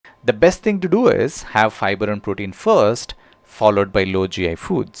The best thing to do is have fiber and protein first, followed by low GI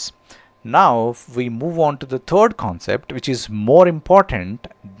foods. Now we move on to the third concept, which is more important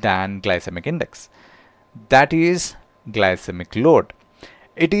than glycemic index. That is glycemic load.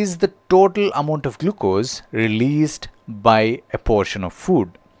 It is the total amount of glucose released by a portion of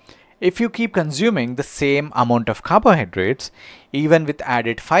food. If you keep consuming the same amount of carbohydrates, even with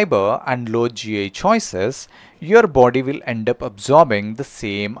added fiber and low GI choices, your body will end up absorbing the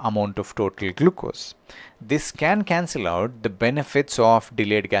same amount of total glucose. This can cancel out the benefits of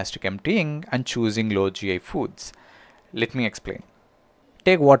delayed gastric emptying and choosing low GI foods. Let me explain.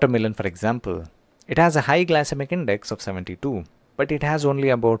 Take watermelon for example. It has a high glycemic index of 72, but it has only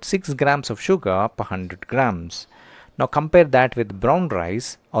about 6 grams of sugar per 100 grams. Now compare that with brown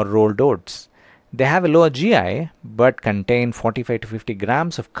rice or rolled oats. They have a lower GI but contain 45 to 50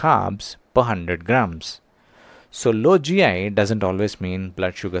 grams of carbs per 100 grams. So low GI doesn't always mean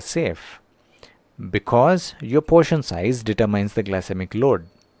blood sugar safe, because your portion size determines the glycemic load.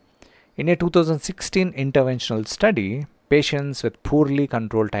 In a 2016 interventional study, patients with poorly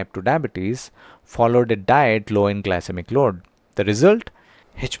controlled type 2 diabetes followed a diet low in glycemic load. The result?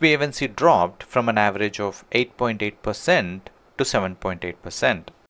 HbA1c dropped from an average of 8.8% to 7.8%.